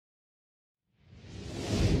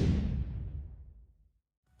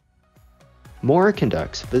Mora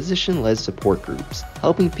conducts physician-led support groups,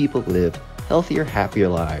 helping people live healthier, happier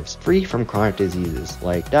lives, free from chronic diseases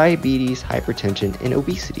like diabetes, hypertension, and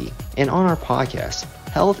obesity. And on our podcast,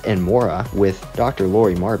 Health and Mora with Dr.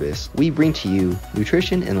 Lori Marbus, we bring to you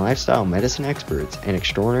nutrition and lifestyle medicine experts and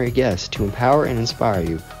extraordinary guests to empower and inspire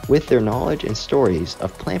you with their knowledge and stories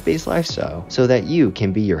of plant-based lifestyle so that you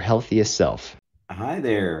can be your healthiest self. Hi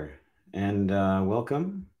there, and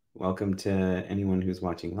welcome. Welcome to anyone who's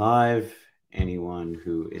watching live, anyone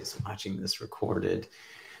who is watching this recorded.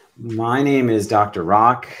 My name is Dr.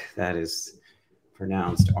 Rock. That is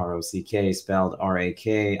pronounced R-O-C-K, spelled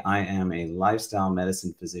R-A-K. I am a lifestyle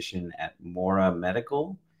medicine physician at Mora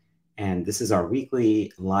Medical, and this is our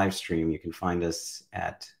weekly live stream. You can find us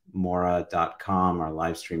at mora.com. Our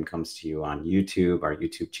live stream comes to you on YouTube, our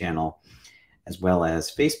YouTube channel, as well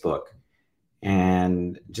as Facebook.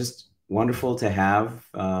 And just wonderful to have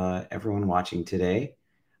everyone watching today.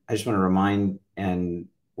 I just want to remind and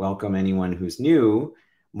welcome anyone who's new.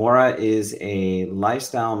 Mora is a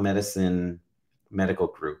lifestyle medicine medical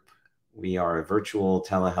group. We are a virtual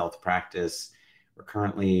telehealth practice. We're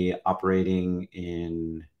currently operating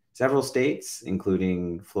in several states,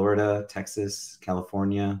 including Florida, Texas,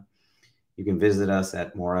 California. You can visit us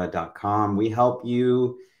at mora.com. We help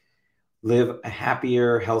you live a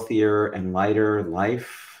happier, healthier, and lighter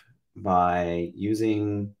life by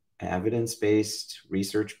using evidence-based,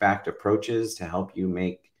 research-backed approaches to help you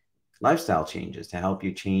make lifestyle changes, to help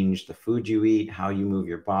you change the food you eat, how you move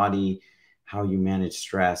your body, how you manage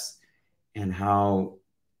stress, and how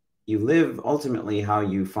you live, ultimately, how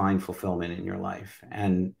you find fulfillment in your life.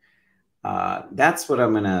 And that's what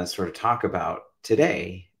I'm going to sort of talk about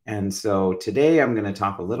today. And so today I'm going to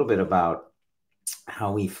talk a little bit about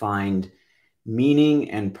how we find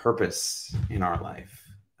meaning and purpose in our life,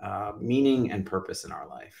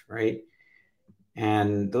 right?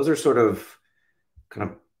 And those are sort of kind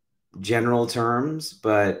of general terms,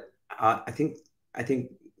 but I think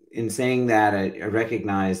in saying that, I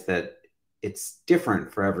recognize that it's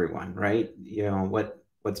different for everyone, right? You know,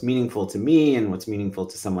 what's meaningful to me and what's meaningful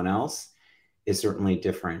to someone else is certainly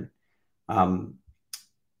different. I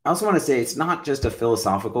also want to say it's not just a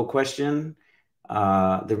philosophical question.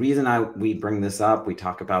 The reason we bring this up, we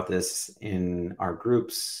talk about this in our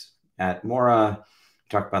groups at Mora,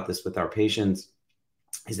 talk about this with our patients,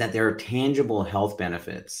 is that there are tangible health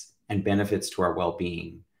benefits and benefits to our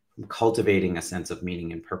well-being from cultivating a sense of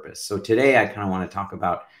meaning and purpose. So today I kind of want to talk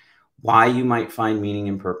about why you might find meaning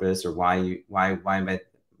and purpose, or why it might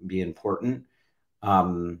be important.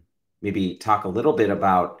 Maybe talk a little bit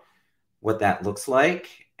about what that looks like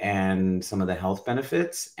and some of the health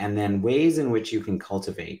benefits, and then ways in which you can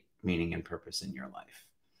cultivate meaning and purpose in your life.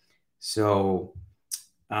 So,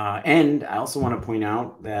 and I also want to point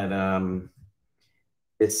out that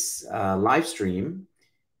this live stream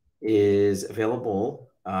is available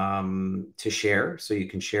to share. So you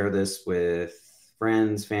can share this with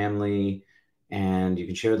friends, family, and you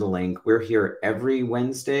can share the link. We're here every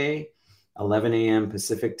Wednesday, 11 a.m.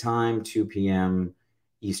 Pacific time, 2 p.m.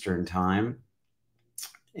 Eastern time.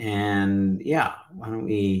 And yeah, why don't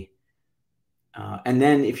we, and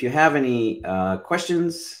then if you have any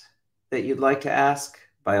questions that you'd like to ask,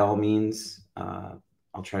 by all means,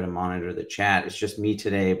 I'll try to monitor the chat. It's just me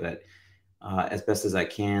today, but as best as I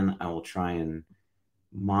can, I will try and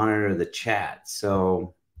monitor the chat.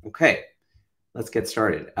 So, okay, let's get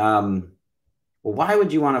started. Well, why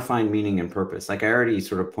would you want to find meaning and purpose? Like I already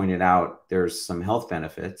sort of pointed out, there's some health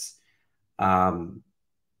benefits.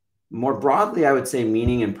 More broadly, I would say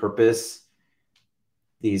meaning and purpose,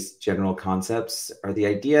 these general concepts, are the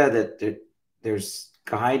idea that there's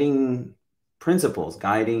guiding principles,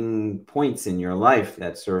 guiding points in your life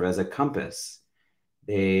that serve as a compass.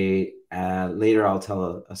 They later I'll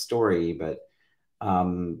tell a story, but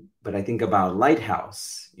I think about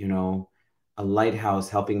lighthouse, you know, a lighthouse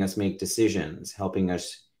helping us make decisions, helping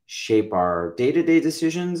us shape our day-to-day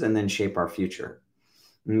decisions and then shape our future.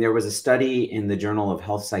 And there was a study in the Journal of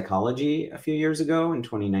Health Psychology a few years ago in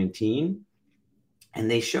 2019,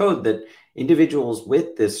 and they showed that individuals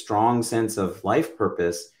with this strong sense of life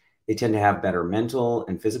purpose, they tend to have better mental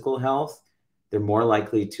and physical health. They're more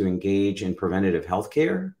likely to engage in preventative health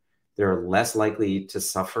care. They're less likely to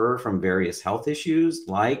suffer from various health issues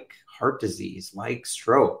like heart disease, like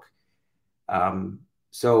stroke.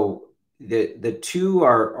 So the two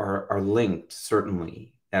are linked,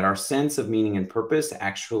 certainly, that our sense of meaning and purpose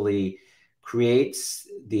actually creates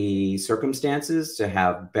the circumstances to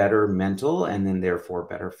have better mental and then therefore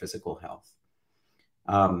better physical health.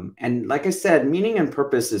 And like I said, meaning and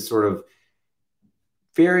purpose is sort of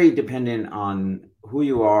very dependent on who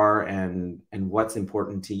you are and what's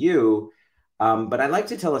important to you. But I'd like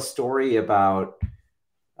to tell a story about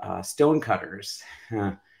stonecutters.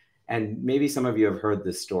 And maybe some of you have heard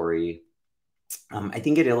this story. I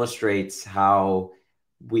think it illustrates how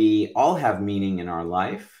we all have meaning in our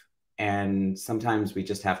life, and sometimes we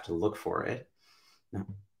just have to look for it.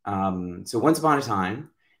 So once upon a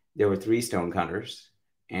time, there were 3 stonecutters,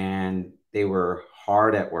 and they were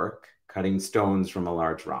hard at work cutting stones from a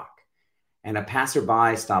large rock. And a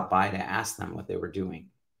passerby stopped by to ask them what they were doing.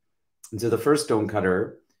 And so the first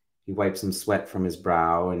stonecutter, he wiped some sweat from his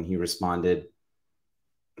brow, and he responded,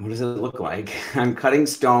 "What does it look like? I'm cutting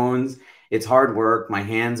stones. It's hard work. My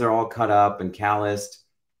hands are all cut up and calloused."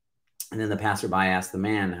 And then the passerby asked the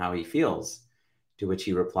man how he feels, to which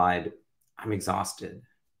he replied, "I'm exhausted."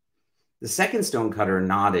 The second stonecutter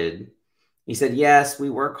nodded. He said, "Yes, we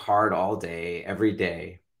work hard all day, every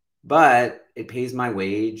day, but it pays my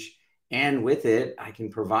wage. And with it, I can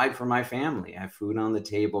provide for my family. I have food on the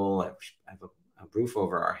table. I have a roof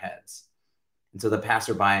over our heads." And so the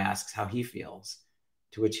passerby asks how he feels,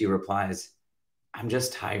 to which he replies, "I'm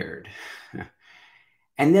just tired."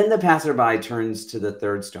 And then the passerby turns to the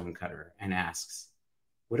third stonecutter and asks,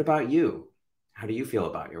 "What about you? How do you feel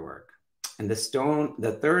about your work?" And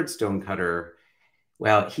the third stonecutter,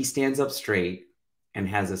 well, he stands up straight and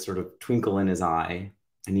has a sort of twinkle in his eye,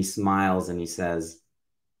 and he smiles and he says,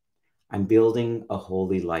 "I'm building a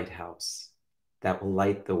holy lighthouse that will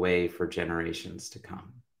light the way for generations to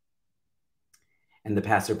come." And the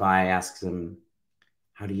passerby asks him,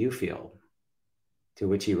 "How do you feel?" To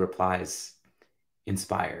which he replies,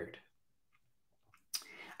 "Inspired."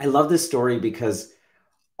 I love this story because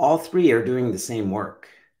all 3 are doing the same work,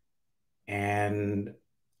 and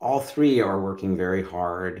all 3 are working very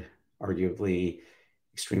hard, arguably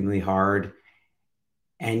extremely hard,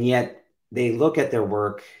 and yet they look at their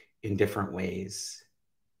work in different ways.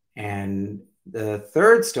 And the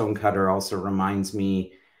third stonecutter also reminds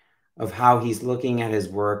me of how he's looking at his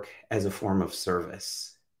work as a form of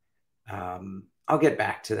service. I'll get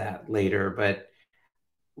back to that later, but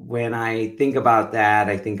when I think about that,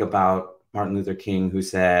 I think about Martin Luther King, who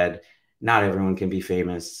said, "Not everyone can be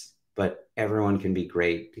famous, but everyone can be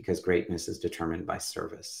great because greatness is determined by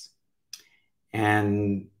service."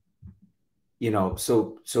 And,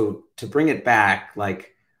 so to bring it back,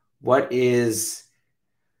 like, what is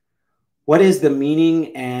the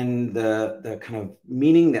meaning and the kind of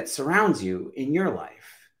meaning that surrounds you in your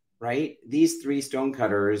life, right? These 3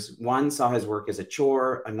 stonecutters, one saw his work as a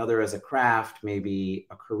chore, another as a craft, maybe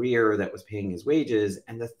a career that was paying his wages,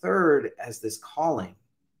 and the third as this calling.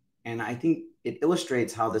 And I think it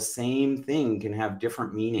illustrates how the same thing can have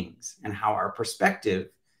different meanings, and how our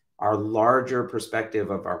perspective, our larger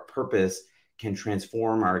perspective of our purpose, can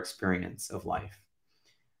transform our experience of life.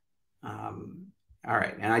 All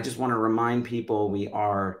right. And I just want to remind people we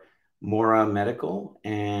are Mora Medical,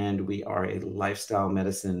 and we are a lifestyle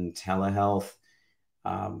medicine telehealth.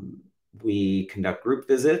 We conduct group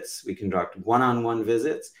visits. We conduct one-on-one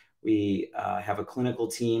visits. We have a clinical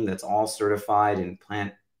team that's all certified in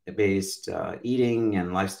plant-based eating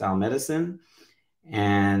and lifestyle medicine.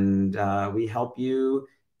 And we help you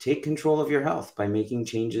take control of your health by making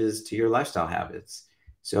changes to your lifestyle habits.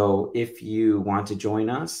 So if you want to join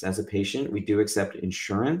us as a patient, we do accept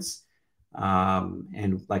insurance.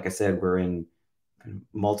 And like I said, we're in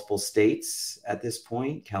multiple states at this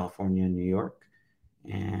point: California, New York,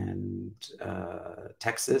 and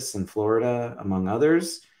Texas and Florida, among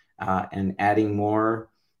others, and adding more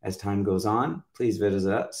as time goes on. Please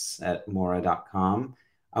visit us at mora.com.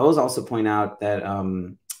 I will also point out that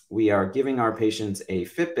we are giving our patients a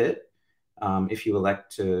Fitbit, if you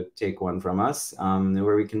elect to take one from us,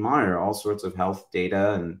 where we can monitor all sorts of health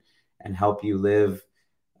data and help you live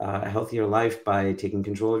a healthier life by taking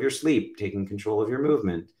control of your sleep, taking control of your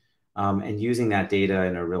movement, and using that data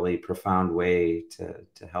in a really profound way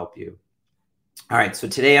to help you. All right, so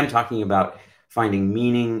today I'm talking about finding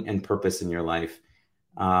meaning and purpose in your life.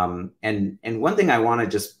 And one thing I want to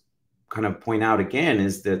just kind of point out again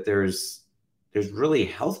is that there's really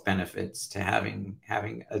health benefits to having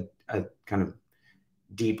a kind of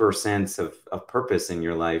deeper sense of purpose in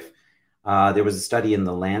your life. There was a study in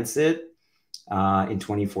The Lancet in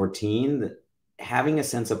 2014 that having a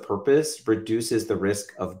sense of purpose reduces the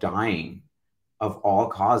risk of dying of all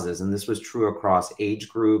causes. And this was true across age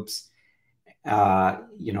groups,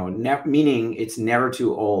 meaning it's never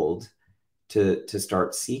too old to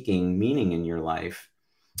start seeking meaning in your life.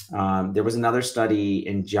 There was another study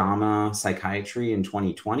in JAMA Psychiatry in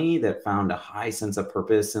 2020 that found a high sense of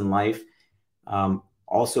purpose in life,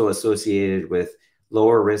 also associated with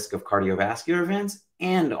lower risk of cardiovascular events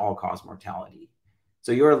and all-cause mortality.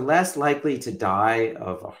 So you're less likely to die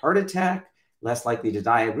of a heart attack, less likely to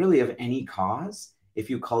die, really, of any cause, if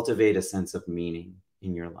you cultivate a sense of meaning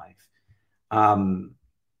in your life. And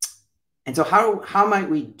so how might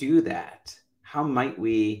we do that? How might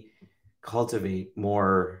we cultivate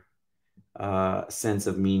more sense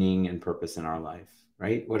of meaning and purpose in our life,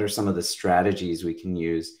 right? What are some of the strategies we can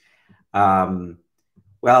use? Well,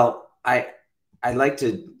 I like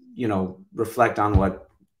to, reflect on what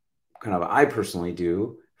kind of I personally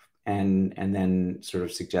do, and then sort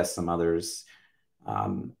of suggest some others.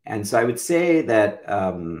 And so I would say that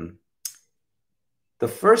the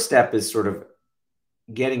first step is sort of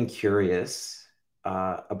getting curious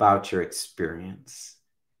about your experience,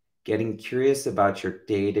 getting curious about your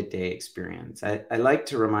day-to-day experience. I like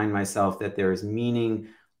to remind myself that there is meaning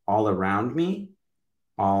all around me,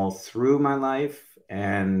 all through my life,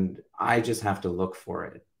 and I just have to look for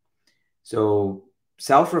it. So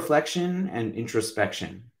self-reflection and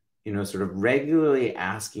introspection, sort of regularly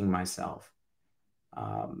asking myself,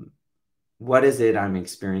 what is it I'm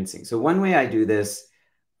experiencing? So one way I do this,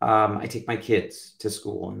 I take my kids to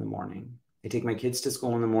school in the morning.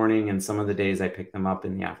 And some of the days I pick them up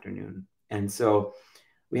in the afternoon. And so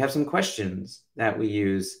we have some questions that we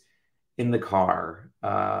use in the car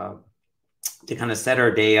to kind of set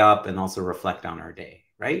our day up and also reflect on our day,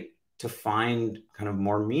 right? To find kind of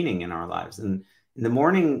more meaning in our lives. And in the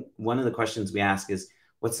morning, one of the questions we ask is,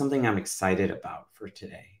 what's something I'm excited about for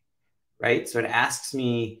today, right? So it asks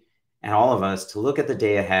me and all of us to look at the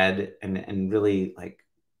day ahead and really like,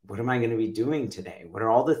 what am I going to be doing today? What are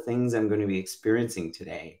all the things I'm going to be experiencing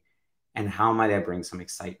today? And how might I bring some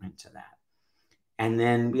excitement to that? And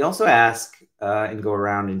then we also ask and go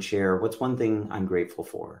around and share, what's one thing I'm grateful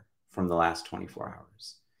for from the last 24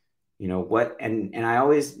 hours? And I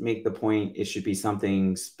always make the point, it should be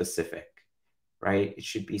something specific, right? It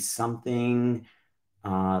should be something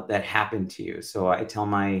that happened to you. So I tell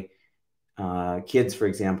my kids, for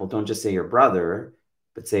example, don't just say your brother,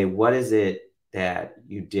 but say, what is it that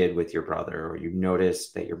you did with your brother, or you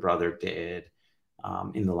noticed that your brother did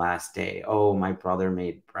in the last day? Oh, my brother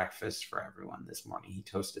made breakfast for everyone this morning. He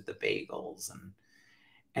toasted the bagels.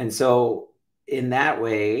 And so in that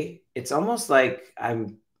way, it's almost like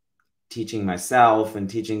I'm teaching myself and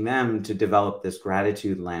teaching them to develop this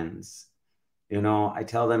gratitude lens. I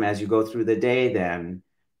tell them, as you go through the day, then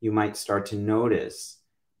you might start to notice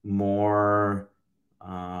more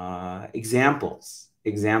examples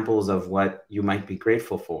of what you might be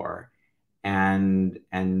grateful for. And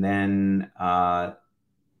then why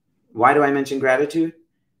do I mention gratitude?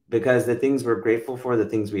 Because the things we're grateful for, the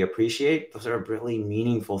things we appreciate, those are really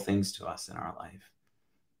meaningful things to us in our life.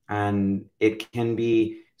 And it can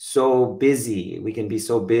be so busy. We can be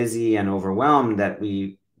so busy and overwhelmed that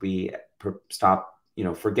we stop,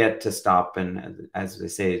 forget to stop. And as they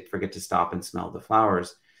say, forget to stop and smell the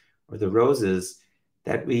flowers or the roses,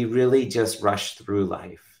 that we really just rush through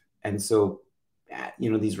life. And so,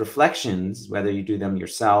 these reflections, whether you do them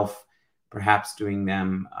yourself, perhaps doing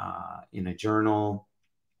them in a journal,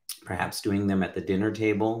 perhaps doing them at the dinner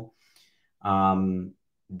table,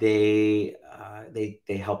 they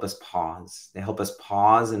help us pause. They help us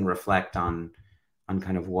pause and reflect on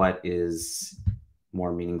kind of what is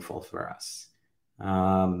more meaningful for us.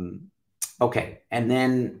 Okay. And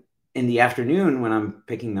then in the afternoon, when I'm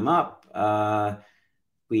picking them up,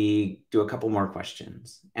 we do a couple more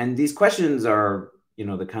questions. And these questions are,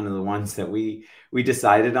 the kind of the ones that we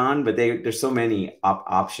decided on, but there's so many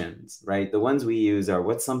options, right? The ones we use are,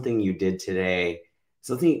 what's something you did today?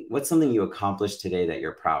 What's something you accomplished today that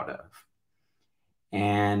you're proud of?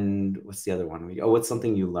 And what's the other one? What's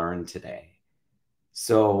something you learned today?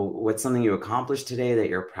 So what's something you accomplished today that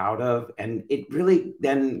you're proud of? And it really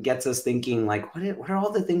then gets us thinking, like, what are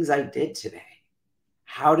all the things I did today?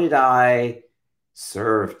 How did I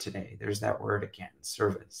serve today? There's that word again,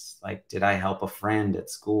 service. Like, did I help a friend at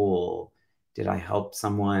school? Did I help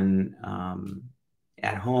someone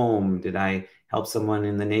at home? Did I help someone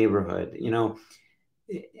in the neighborhood?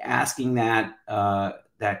 Asking that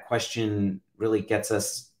question really gets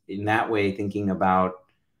us in that way thinking about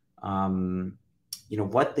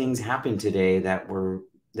what things happened today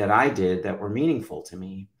that I did that were meaningful to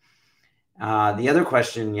me. The other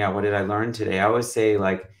question, what did I learn today? I always say,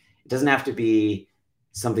 like, it doesn't have to be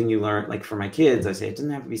something you learned. Like for my kids, I say it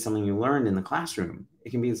doesn't have to be something you learned in the classroom.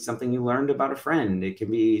 It can be something you learned about a friend. It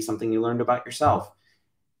can be something you learned about yourself.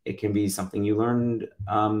 It can be something you learned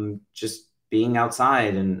just being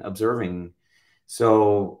outside and observing.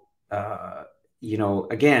 So,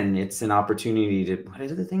 again, it's an opportunity to, what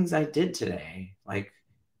are the things I did today? Like,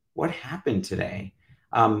 what happened today?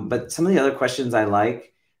 But some of the other questions I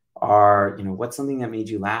like are, what's something that made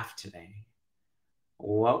you laugh today?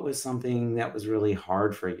 what was something that was really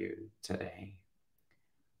hard for you today?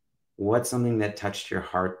 What's something that touched your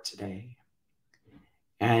heart today?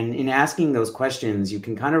 And in asking those questions, you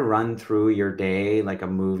can kind of run through your day like a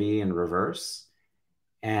movie in reverse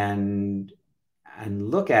and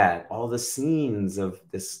look at all the scenes of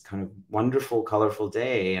this kind of wonderful, colorful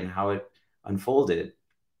day and how it unfolded.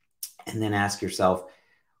 And then ask yourself,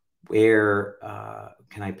 where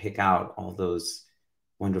can I pick out all those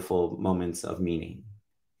wonderful moments of meaning?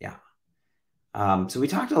 Yeah. So we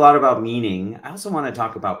talked a lot about meaning. I also want to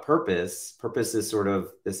talk about purpose. Purpose is sort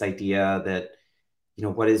of this idea that,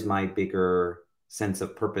 what is my bigger sense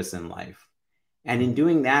of purpose in life? And in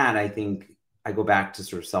doing that, I think I go back to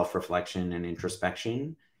sort of self-reflection and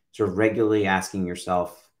introspection, sort of regularly asking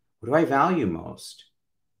yourself, what do I value most?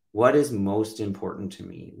 What is most important to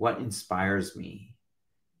me? What inspires me?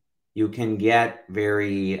 You can get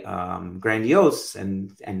very grandiose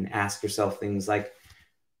and ask yourself things like,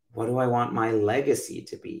 what do I want my legacy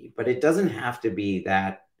to be? But it doesn't have to be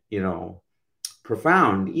that,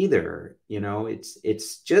 profound either.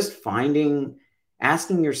 It's just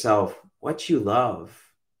asking yourself what you love,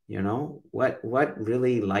 what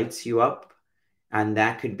really lights you up. And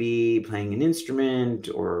that could be playing an instrument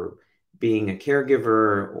or being a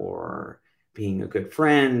caregiver or being a good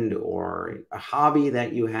friend or a hobby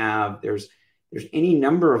that you have. There's any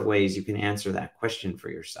number of ways you can answer that question for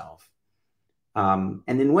yourself. And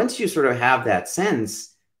then once you sort of have that sense,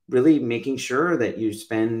 really making sure that you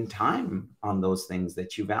spend time on those things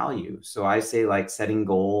that you value. So I say, like, setting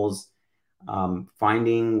goals,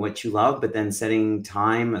 finding what you love, but then setting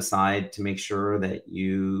time aside to make sure that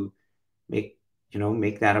you make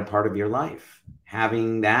that a part of your life.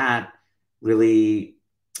 Having that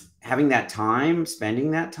time,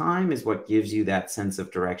 spending that time is what gives you that sense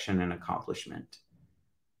of direction and accomplishment.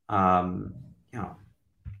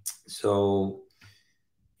 So,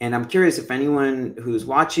 and I'm curious if anyone who's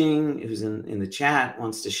watching, who's in the chat,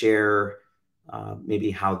 wants to share maybe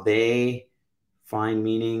how they find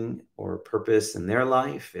meaning or purpose in their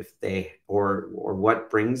life, if they, or what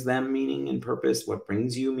brings them meaning and purpose, what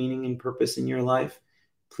brings you meaning and purpose in your life.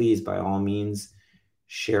 Please, by all means,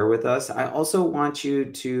 share with us. I also want you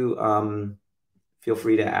to feel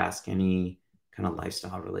free to ask any kind of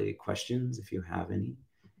lifestyle related questions if you have any.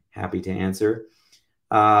 Happy to answer.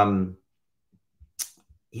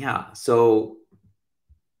 So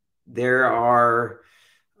there are,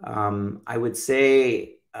 I would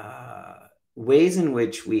say, ways in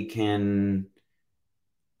which we can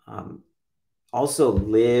also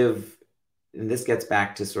live, and this gets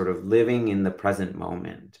back to sort of living in the present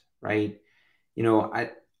moment, right? I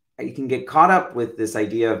can get caught up with this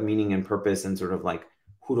idea of meaning and purpose and sort of like,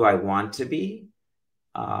 who do I want to be?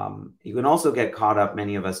 You can also get caught up,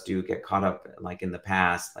 many of us do get caught up, like in the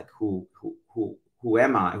past, like who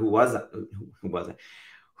am I? Who was I?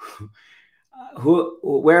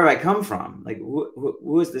 Where have I come from? Like,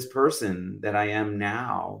 who is this person that I am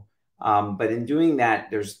now? But in doing that,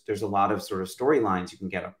 there's a lot of sort of storylines you can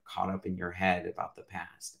get caught up in your head about the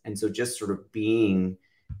past. And so just sort of being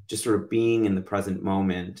in the present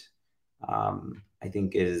moment, I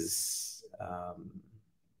think is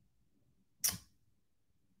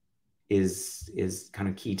kind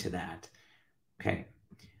of key to that. Okay.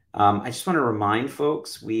 I just want to remind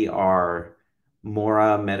folks, we are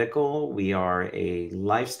Mora Medical. We are a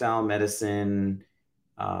lifestyle medicine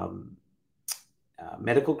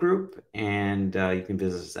medical group, and you can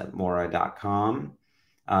visit us at mora.com.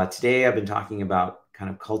 Today, I've been talking about kind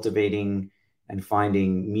of cultivating and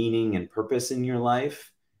finding meaning and purpose in your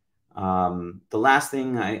life. The last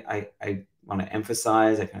thing I want to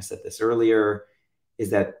emphasize, I kind of said this earlier, is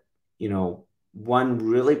that, one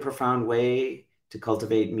really profound way to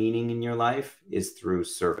cultivate meaning in your life is through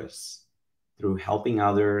service, through helping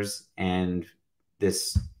others, and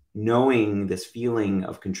this feeling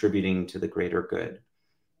of contributing to the greater good,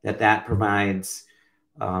 that provides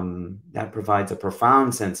a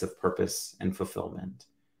profound sense of purpose and fulfillment.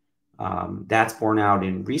 That's borne out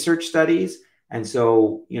in research studies. And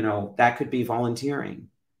so, that could be volunteering,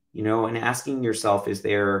 and asking yourself, is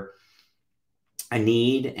there a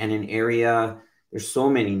need and an area? There's so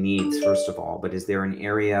many needs, first of all, but is there an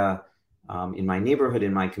area in my neighborhood,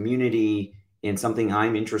 in my community, in something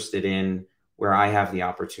I'm interested in, where I have the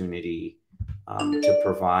opportunity to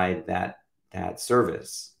provide that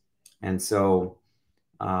service? And so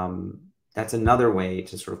that's another way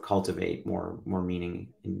to sort of cultivate more meaning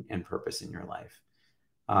and purpose in your life.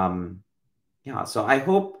 So I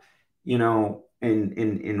hope,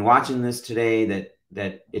 in watching this today,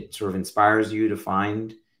 that it sort of inspires you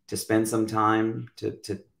to spend some time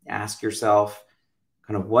to ask yourself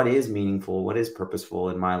kind of what is meaningful, what is purposeful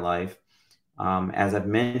in my life. As I've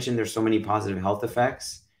mentioned, there's so many positive health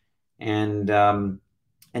effects, and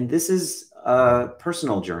this is a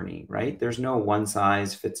personal journey, right? There's no one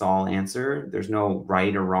size fits all answer. There's no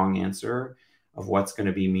right or wrong answer of what's going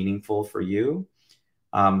to be meaningful for you.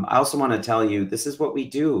 I also want to tell you, this is what we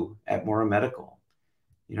do at Mora Medical.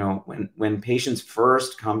 You know, when patients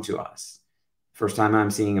first come to us, first time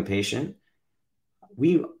I'm seeing a patient,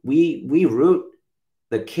 we root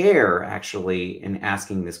the care actually in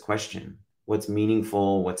asking this question: what's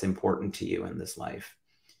meaningful, what's important to you in this life,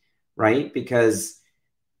 right? Because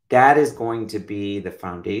that is going to be the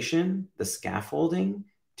foundation, the scaffolding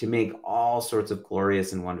to make all sorts of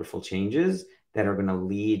glorious and wonderful changes that are going to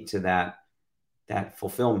lead to that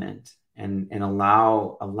fulfillment and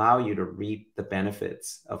allow you to reap the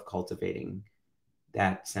benefits of cultivating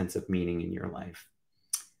that sense of meaning in your life.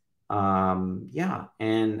 Yeah,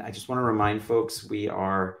 and I just want to remind folks, we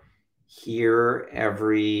are here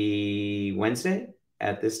every Wednesday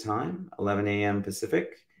at this time, 11 a.m.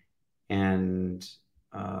 Pacific, and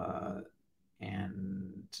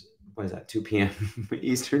what is that, 2 p.m.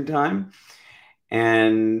 Eastern time.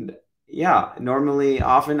 And yeah,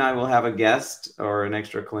 often I will have a guest or an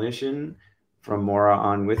extra clinician from Mora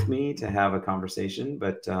on with me to have a conversation,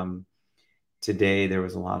 but today there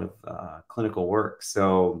was a lot of clinical work,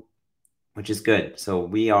 which is good. So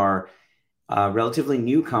we are a relatively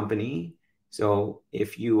new company. So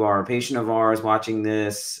if you are a patient of ours watching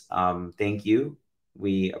this, thank you.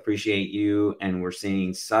 We appreciate you, and we're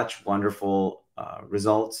seeing such wonderful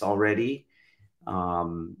results already.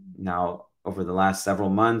 Now, over the last several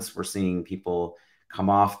months, we're seeing people come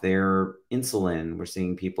off their insulin. We're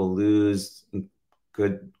seeing people lose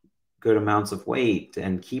good amounts of weight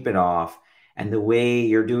and keep it off. And the way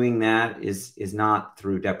you're doing that is not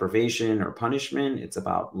through deprivation or punishment. It's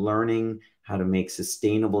about learning how to make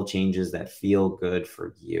sustainable changes that feel good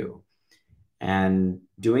for you. And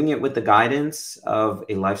doing it with the guidance of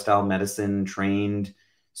a lifestyle medicine trained,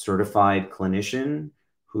 certified clinician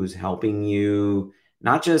who's helping you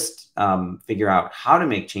not just figure out how to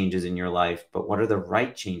make changes in your life, but what are the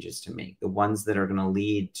right changes to make, the ones that are going to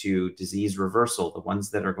lead to disease reversal, the ones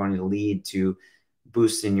that are going to lead to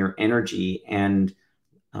boosts in your energy and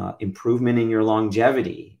improvement in your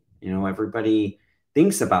longevity. You know, everybody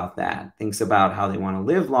thinks about that, thinks about how they want to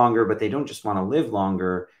live longer, but they don't just want to live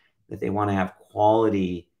longer, that they want to have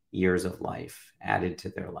quality years of life added to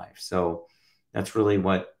their life. So that's really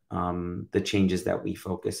what the changes that we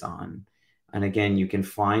focus on. And again, you can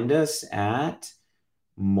find us at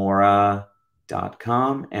Mora.com,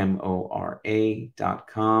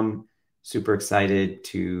 Mora.com. Super excited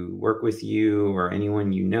to work with you or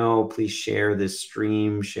anyone you know. Please share this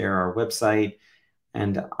stream, share our website,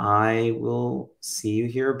 and I will see you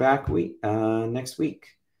here back next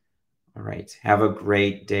week. All right. Have a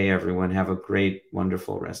great day, everyone. Have a great,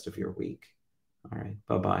 wonderful rest of your week. All right.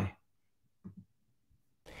 Bye-bye.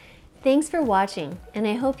 Thanks for watching, and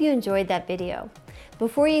I hope you enjoyed that video.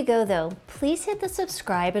 Before you go though, please hit the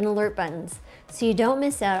subscribe and alert buttons so you don't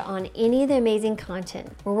miss out on any of the amazing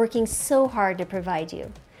content we're working so hard to provide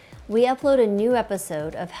you. We upload a new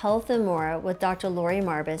episode of Health and Mora with Dr. Lori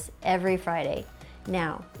Marbas every Friday.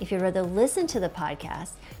 Now, if you'd rather listen to the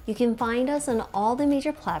podcast, you can find us on all the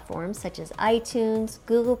major platforms such as iTunes,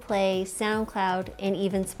 Google Play, SoundCloud, and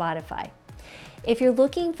even Spotify. If you're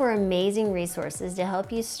looking for amazing resources to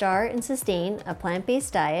help you start and sustain a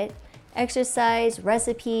plant-based diet, exercise,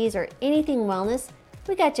 recipes, or anything wellness,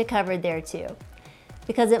 we got you covered there too.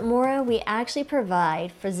 Because at Mora, we actually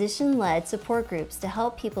provide physician-led support groups to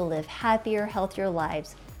help people live happier, healthier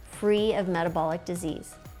lives free of metabolic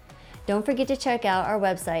disease. Don't forget to check out our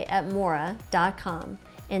website at Mora.com,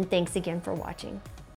 and thanks again for watching.